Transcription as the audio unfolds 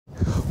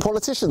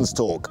Politicians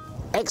talk,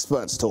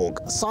 experts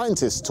talk,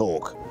 scientists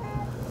talk.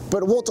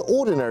 But what do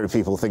ordinary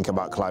people think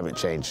about climate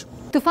change?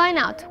 To find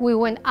out, we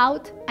went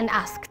out and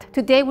asked.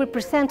 Today we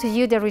present to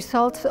you the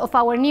results of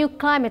our new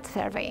climate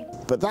survey.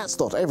 But that's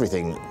not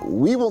everything.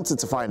 We wanted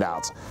to find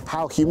out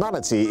how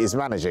humanity is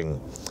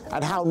managing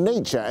and how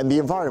nature and the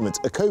environment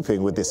are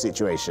coping with this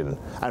situation.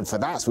 And for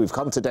that, we've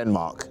come to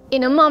Denmark.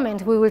 In a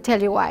moment, we will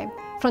tell you why.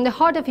 From the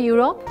heart of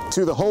Europe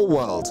to the whole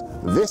world,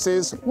 this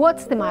is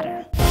What's the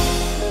Matter?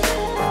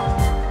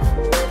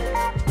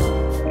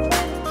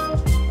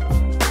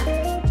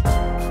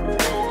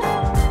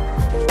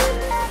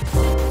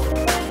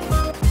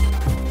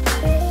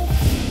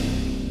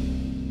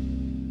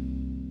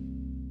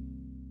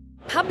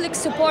 Public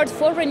support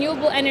for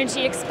renewable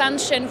energy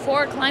expansion,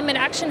 for climate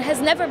action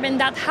has never been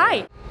that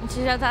high. A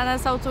gente já está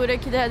nessa altura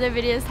que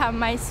deveria estar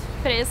mais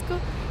fresco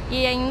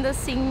e ainda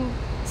assim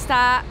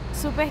está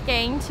super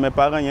quente. Mais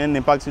pas rien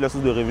d'impact sur la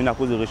source de revenus à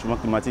cause du réchauffement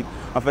climatique.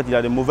 En fait, il y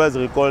a des mauvaises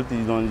récoltes,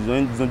 ils ont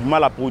du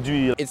mal à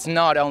produire. It's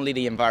not only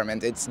the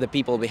environment, it's the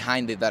people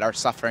behind it that are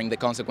suffering the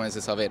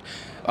consequences of it,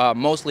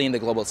 mostly in the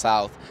global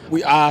south.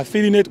 We are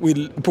feeling it,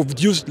 we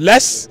produce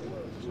less,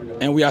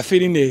 and we are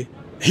feeling the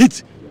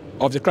heat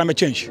of the climate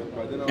change.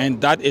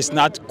 And that is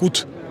not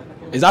good.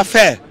 Is that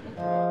fair?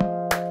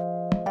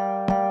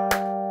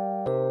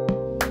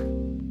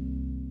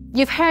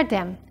 You've heard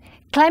them.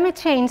 Climate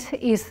change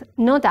is,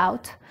 no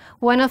doubt,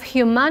 one of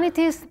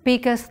humanity's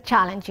biggest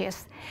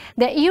challenges.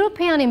 The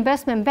European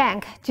Investment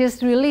Bank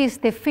just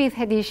released the 5th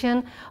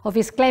edition of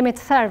its climate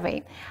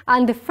survey,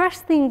 and the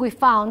first thing we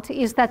found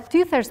is that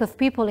 2/3 of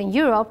people in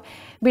Europe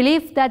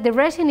believe that the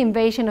Russian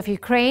invasion of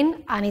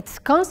Ukraine and its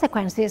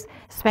consequences,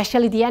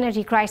 especially the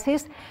energy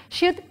crisis,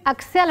 should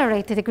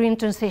accelerate the green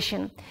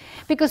transition,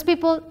 because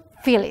people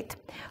feel it.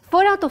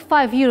 4 out of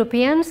 5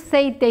 Europeans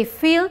say they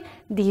feel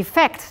the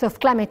effects of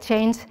climate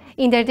change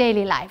in their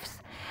daily lives.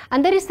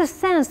 And there is a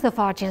sense of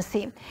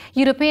urgency.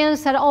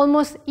 Europeans are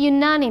almost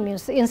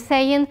unanimous in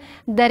saying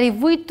that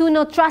if we do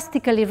not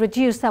drastically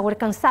reduce our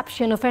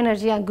consumption of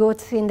energy and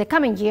goods in the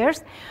coming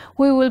years,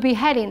 we will be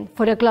heading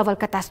for a global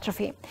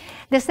catastrophe.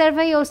 The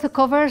survey also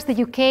covers the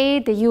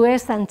UK, the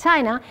US and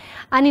China,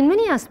 and in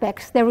many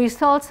aspects the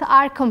results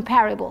are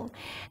comparable.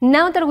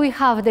 Now that we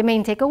have the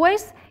main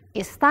takeaways,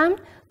 it's time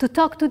to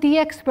talk to the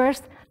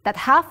experts that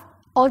have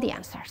all the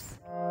answers.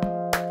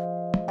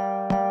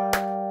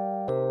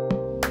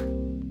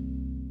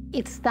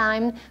 It's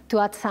time to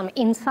add some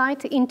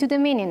insight into the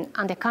meaning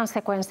and the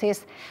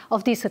consequences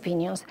of these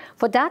opinions.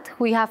 For that,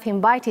 we have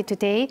invited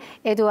today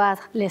Edouard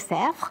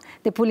Lesèvre,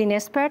 the polling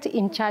expert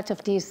in charge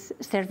of this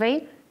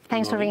survey.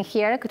 Thanks for being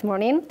here. Good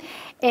morning.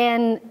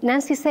 And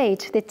Nancy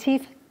Sage, the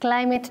chief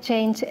climate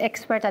change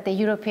expert at the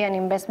European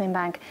Investment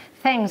Bank.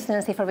 Thanks,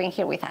 Nancy, for being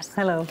here with us.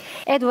 Hello.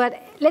 Edouard,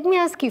 let me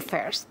ask you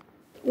first.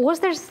 Was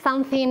there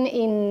something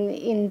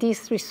in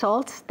these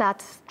results that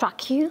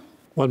struck you?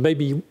 Well,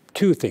 maybe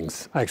two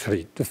things,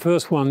 actually. The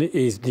first one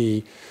is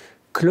the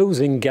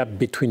closing gap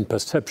between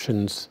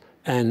perceptions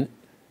and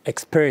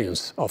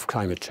experience of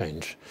climate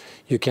change.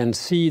 You can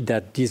see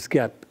that this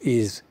gap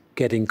is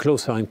getting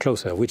closer and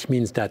closer, which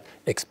means that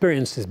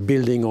experience is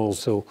building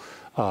also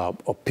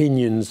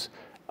opinions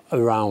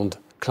around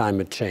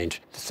climate change.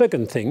 The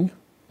second thing,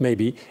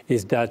 maybe,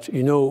 is that,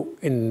 you know,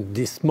 in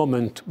this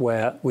moment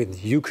where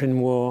with Ukraine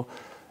war,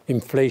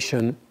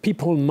 inflation,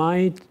 people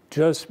might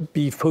just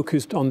be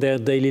focused on their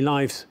daily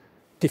lives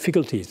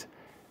difficulties.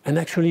 And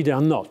actually they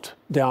are not.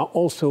 They are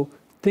also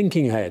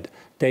thinking ahead.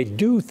 They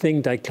do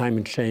think that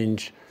climate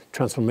change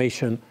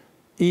transformation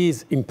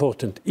is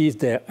important, is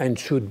there and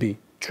should be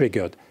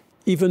triggered,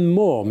 even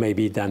more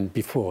maybe than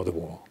before the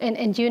war.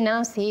 And you,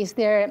 Nancy, is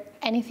there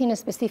anything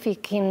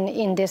specific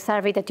in the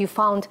survey that you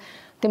found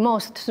the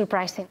most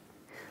surprising?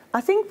 I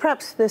think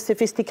perhaps the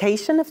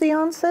sophistication of the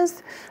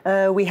answers.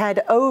 We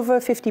had over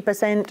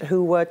 50%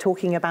 who were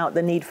talking about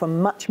the need for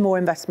much more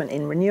investment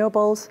in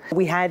renewables.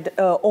 We had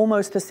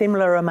almost a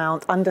similar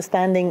amount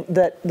understanding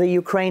that the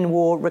Ukraine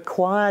war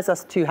requires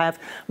us to have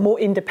more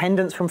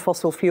independence from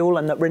fossil fuel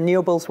and that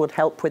renewables would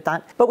help with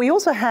that. But we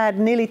also had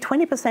nearly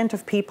 20%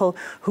 of people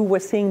who were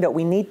seeing that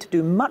we need to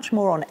do much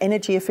more on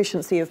energy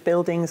efficiency of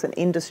buildings and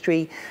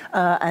industry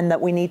and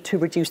that we need to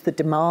reduce the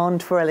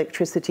demand for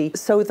electricity.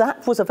 So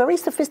that was a very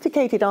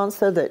sophisticated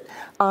answer that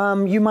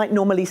you might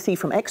normally see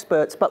from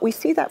experts, but we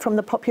see that from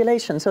the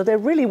population, so they're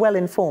really well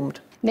informed.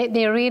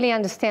 They really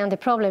understand the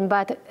problem,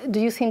 but do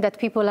you think that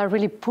people are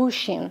really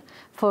pushing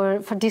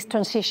for this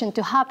transition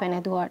to happen,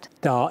 Edouard?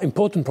 There are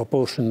important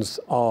proportions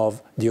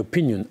of the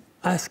opinion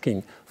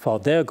asking for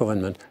their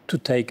government to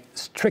take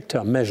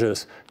stricter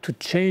measures to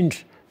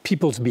change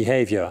people's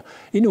behavior.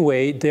 In a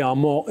way, they are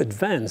more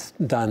advanced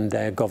than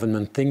their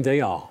government think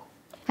they are.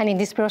 And in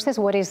this process,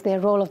 what is the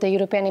role of the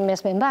European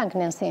Investment Bank,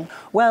 Nancy?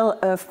 Well,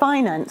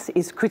 finance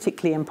is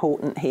critically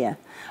important here.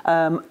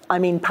 I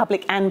mean,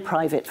 public and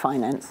private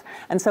finance.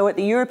 And so at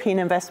the European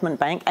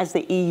Investment Bank, as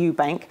the EU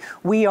bank,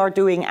 we are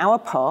doing our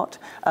part,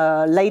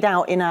 laid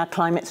out in our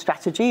climate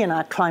strategy and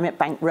our climate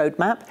bank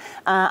roadmap.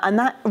 And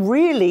that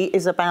really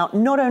is about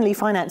not only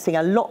financing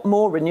a lot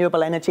more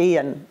renewable energy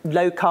and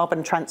low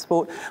carbon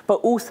transport, but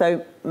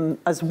also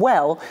as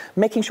well,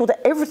 making sure that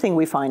everything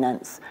we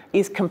finance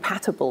is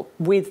compatible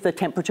with the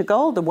temperature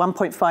goal, the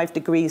 1.5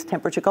 degrees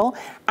temperature goal,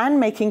 and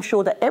making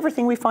sure that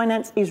everything we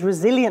finance is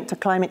resilient to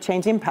climate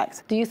change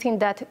impacts. Do you think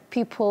that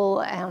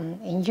people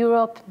in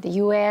Europe, the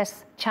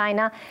US,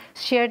 China,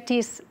 share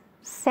this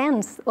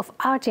sense of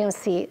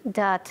urgency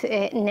that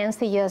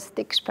Nancy just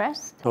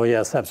expressed? Oh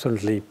yes,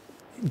 absolutely.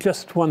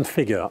 Just one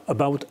figure,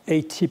 about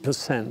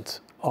 80%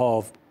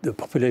 of the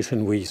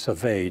population we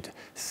surveyed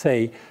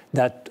say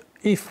that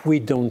if we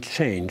don't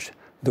change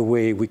the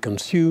way we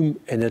consume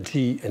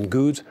energy and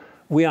goods,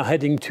 we are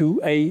heading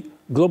to a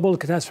global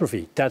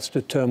catastrophe. That's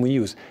the term we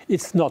use.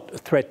 It's not a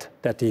threat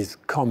that is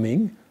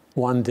coming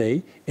one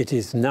day, it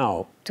is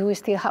now. Do we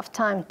still have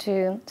time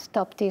to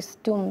stop this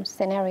doom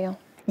scenario?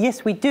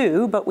 Yes, we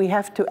do, but we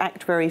have to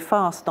act very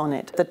fast on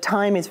it. The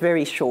time is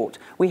very short.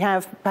 We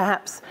have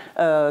perhaps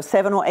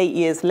 7 or 8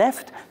 years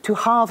left to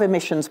halve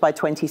emissions by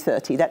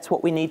 2030. That's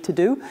what we need to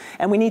do.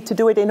 And we need to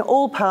do it in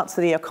all parts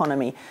of the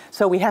economy.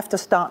 So we have to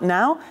start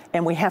now,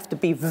 and we have to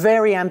be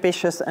very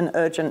ambitious and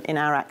urgent in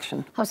our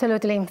action.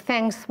 Absolutely.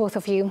 Thanks, both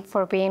of you,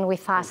 for being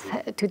with us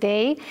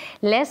today.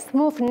 Let's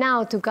move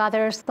now to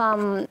gather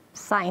some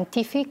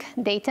scientific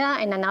data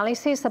and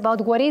analysis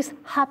about what is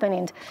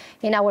happening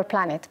in our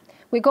planet.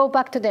 We go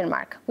back to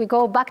Denmark. We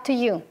go back to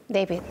you,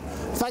 David.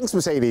 Thanks,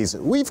 Mercedes.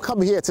 We've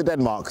come here to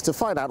Denmark to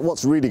find out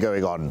what's really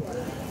going on,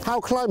 how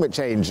climate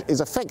change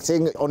is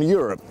affecting on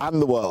Europe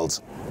and the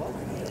world.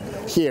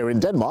 Here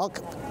in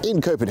Denmark, in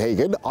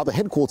Copenhagen, are the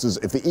headquarters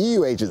of the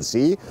EU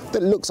agency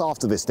that looks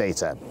after this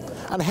data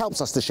and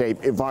helps us to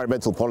shape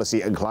environmental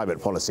policy and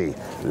climate policy.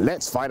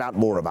 Let's find out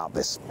more about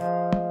this.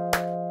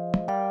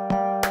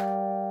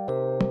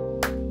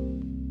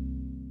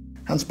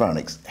 Hans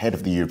Bruynix, head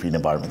of the European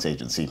Environment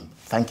Agency,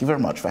 thank you very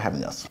much for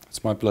having us.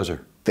 It's my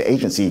pleasure. The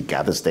agency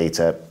gathers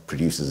data,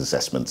 produces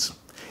assessments.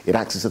 It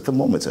acts as a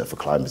thermometer for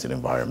climate and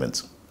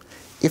environment.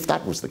 If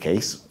that was the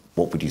case,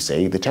 what would you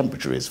say the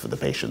temperature is for the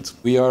patient?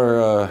 We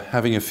are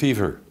having a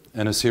fever,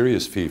 and a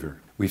serious fever.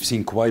 We've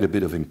seen quite a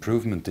bit of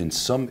improvement in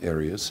some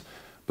areas,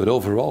 but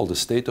overall the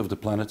state of the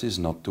planet is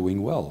not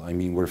doing well. I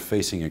mean, we're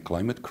facing a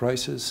climate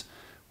crisis.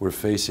 We're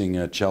facing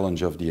a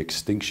challenge of the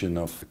extinction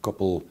of a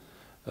couple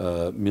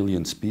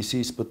million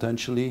species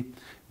potentially.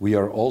 We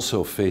are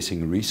also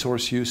facing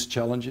resource use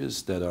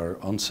challenges that are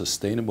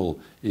unsustainable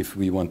if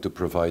we want to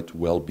provide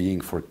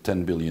well-being for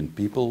 10 billion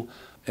people.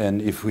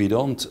 And if we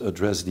don't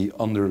address the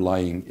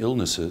underlying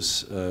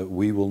illnesses,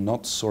 we will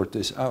not sort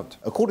this out.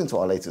 According to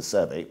our latest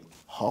survey,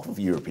 half of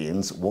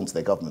Europeans want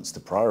their governments to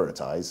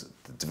prioritise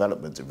the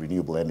development of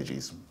renewable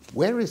energies.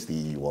 Where is the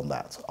EU on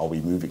that? Are we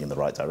moving in the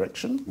right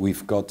direction?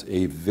 We've got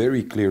a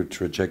very clear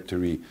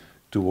trajectory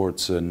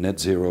towards net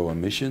zero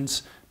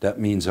emissions. That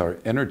means our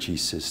energy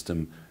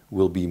system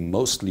will be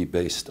mostly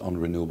based on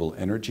renewable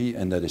energy,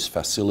 and that is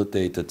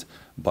facilitated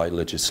by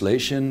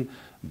legislation,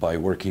 by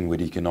working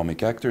with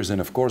economic actors,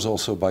 and of course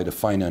also by the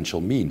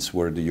financial means,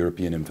 where the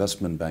European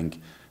Investment Bank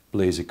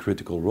plays a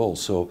critical role.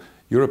 So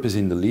Europe is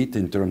in the lead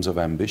in terms of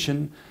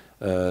ambition.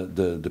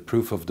 The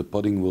proof of the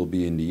pudding will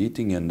be in the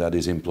eating, and that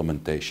is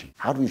implementation.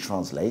 How do we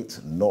translate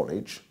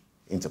knowledge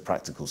into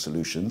practical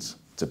solutions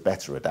to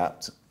better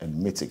adapt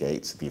and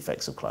mitigate the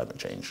effects of climate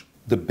change?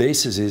 The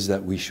basis is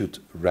that we should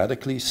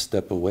radically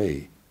step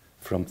away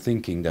from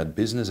thinking that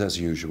business as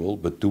usual,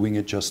 but doing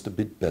it just a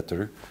bit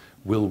better,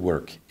 will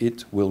work.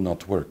 It will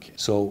not work.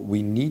 So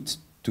we need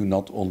to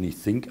not only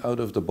think out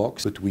of the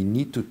box, but we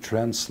need to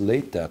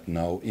translate that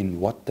now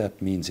in what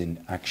that means in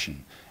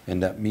action.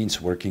 And that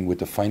means working with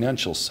the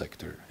financial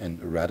sector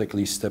and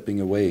radically stepping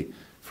away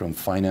from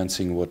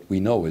financing what we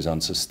know is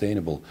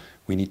unsustainable.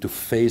 We need to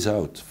phase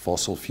out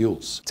fossil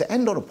fuels. To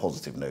end on a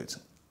positive note,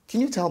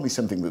 can you tell me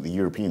something that the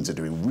Europeans are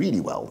doing really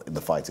well in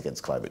the fight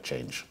against climate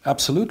change?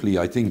 Absolutely.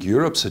 I think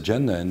Europe's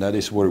agenda, and that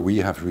is where we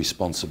have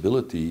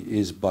responsibility,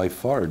 is by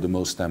far the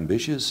most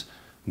ambitious,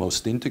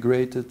 most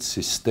integrated,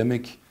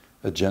 systemic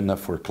agenda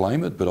for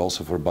climate, but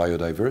also for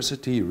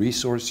biodiversity,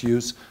 resource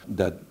use,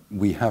 that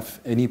we have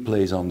any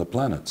place on the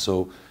planet.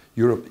 So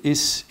Europe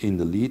is in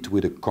the lead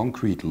with a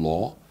concrete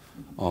law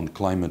on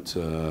climate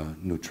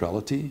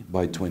neutrality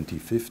by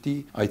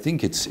 2050. I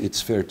think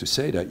it's fair to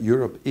say that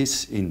Europe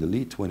is in the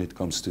lead when it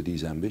comes to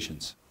these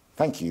ambitions.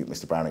 Thank you,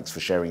 Mr. Bruynix,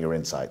 for sharing your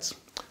insights.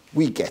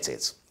 We get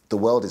it. The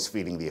world is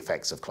feeling the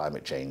effects of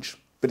climate change.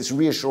 But it's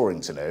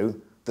reassuring to know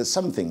that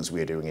some things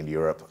we're doing in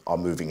Europe are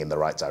moving in the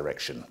right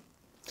direction.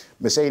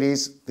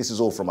 Mercedes, this is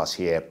all from us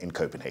here in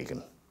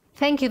Copenhagen.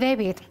 Thank you,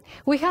 David.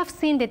 We have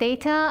seen the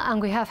data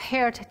and we have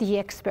heard the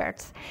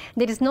experts.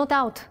 There is no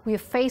doubt we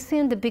are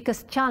facing the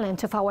biggest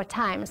challenge of our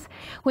times.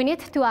 We need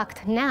to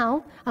act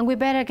now and we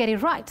better get it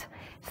right.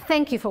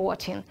 Thank you for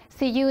watching.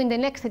 See you in the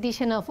next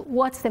edition of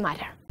What's the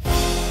Matter?